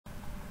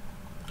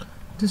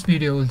This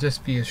video will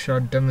just be a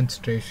short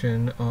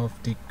demonstration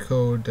of the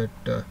code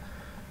that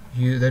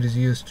is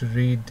used to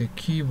read the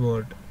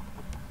keyboard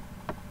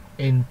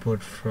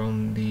input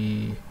from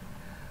the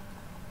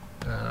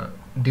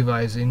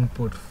device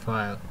input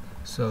file.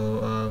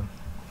 So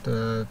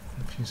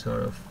if you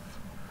sort of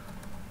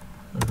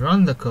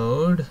run the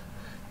code, you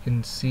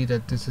can see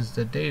that this is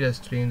the data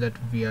stream that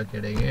we are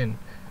getting in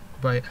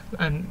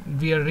and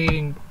we are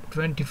reading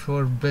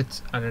 24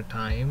 bits at a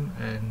time.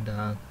 And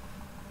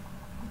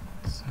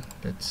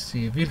let's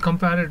see, we'll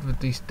compare it with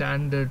the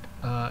standard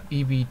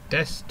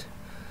eventX,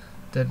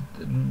 that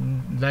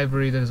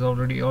library that is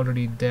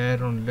already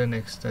there on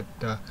Linux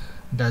that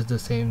does the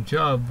same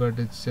job, but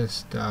it's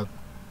just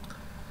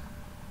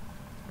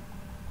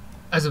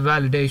as a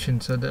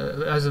validation. So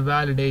as a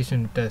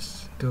validation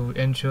test to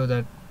ensure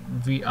that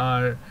we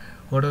are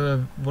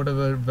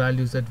whatever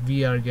values that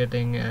we are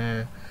getting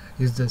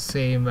is the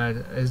same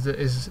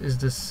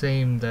the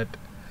same that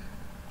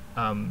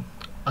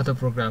other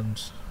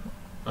programs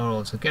are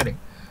also getting.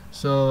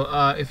 So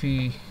if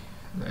we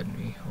let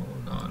me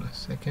hold on a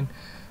second.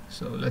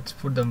 So let's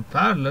put them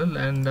parallel,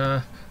 and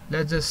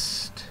let's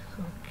just,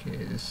 okay,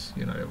 this,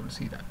 you're not able to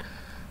see that.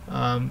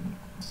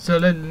 So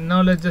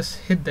now let's just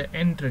hit the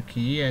enter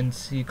key and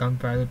see,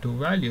 compare the two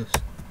values.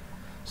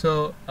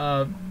 So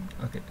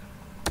okay,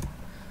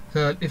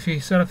 so if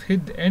you sort of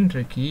hit the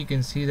enter key, you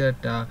can see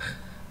that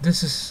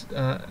this is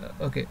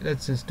okay,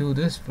 let's just do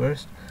this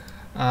first.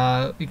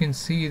 You can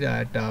see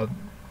that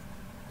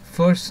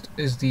first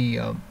is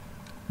the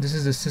this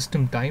is the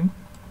system time,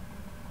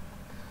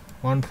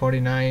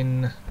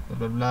 149 blah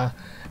blah blah,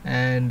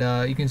 and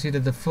you can see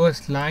that the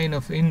first line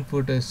of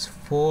input is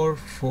 4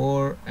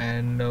 4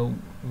 and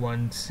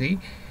 1C,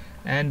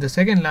 and the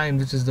second line,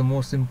 which is the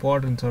most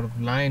important sort of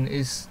line,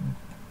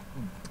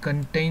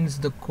 contains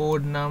the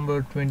code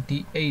number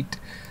 28.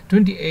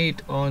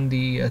 28 on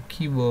the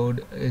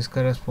keyboard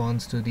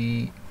corresponds to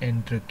the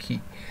enter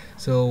key.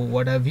 So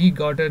what have we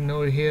gotten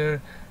over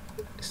here?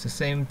 It's the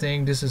same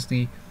thing. This is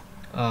the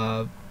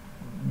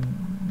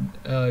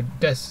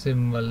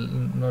decimal,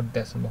 not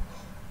decimal,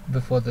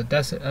 before the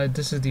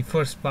this is the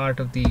first part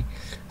of the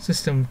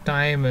system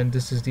time, and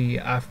this is the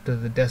after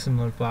the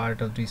decimal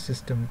part of the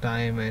system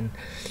time, and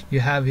you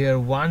have here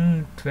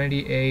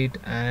 128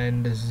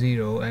 and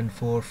 0 and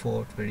 4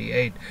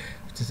 428,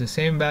 which is the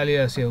same value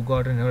as you have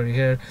gotten over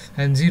here,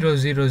 and 0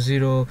 0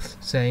 0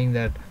 saying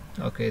that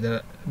okay,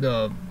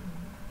 the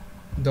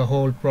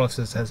whole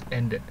process has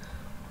ended.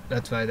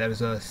 That's why there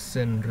is a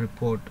SYN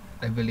report.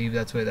 I believe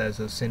that's why there's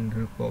a SYN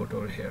report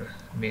over here,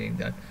 meaning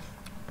that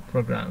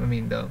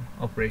the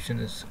operation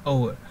is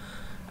over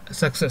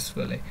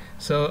successfully.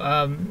 So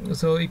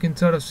so you can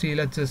sort of see,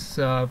 let's just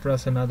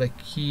press another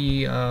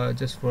key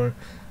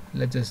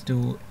let's just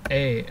do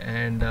A,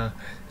 and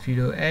if you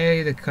do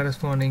A, the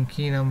corresponding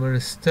key number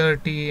is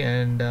 30,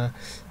 and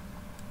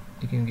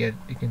you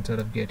can sort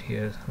of get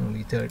here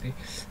only 30.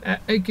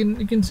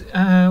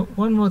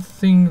 One more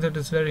thing that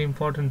is very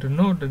important to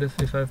note, that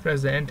if I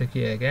press the enter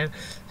key again,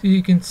 so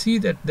you can see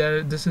that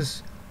this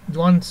is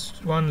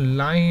one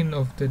line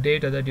of the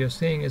data that you're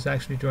seeing is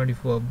actually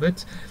 24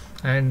 bits,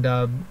 and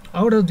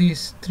out of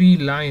these three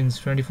lines,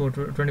 24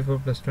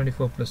 plus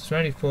 24 plus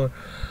 24,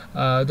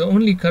 the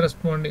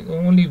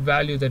only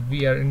value that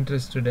we are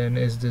interested in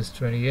is this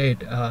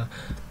 28,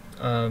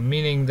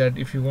 meaning that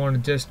if you want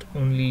to just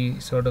only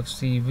sort of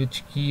see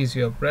which keys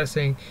you're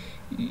pressing,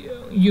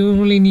 you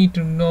only need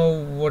to know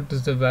what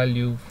is the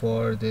value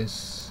for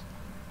this,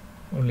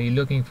 only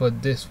looking for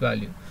this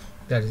value.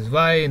 That is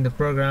why in the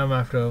program,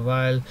 after a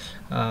while,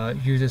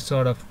 you just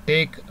sort of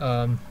take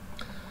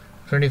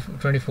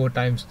 24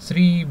 times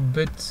 3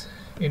 bits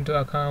into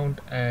account,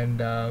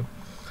 and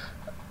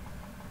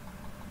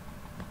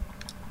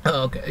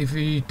okay, if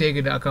we take it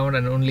into account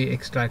and only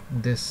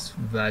extract this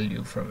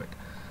value from it.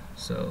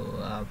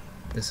 So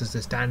this is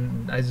the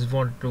standard. I just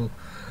wanted to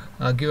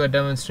give a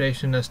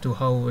demonstration as to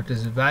how it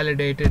is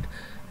validated,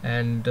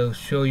 and to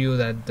show you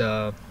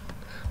that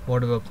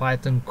whatever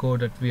Python code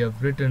that we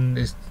have written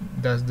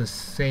does the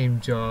same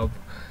job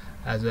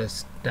as a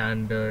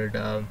standard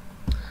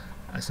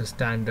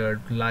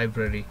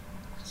library.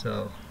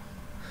 So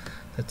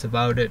that's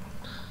about it.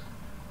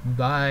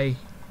 Bye.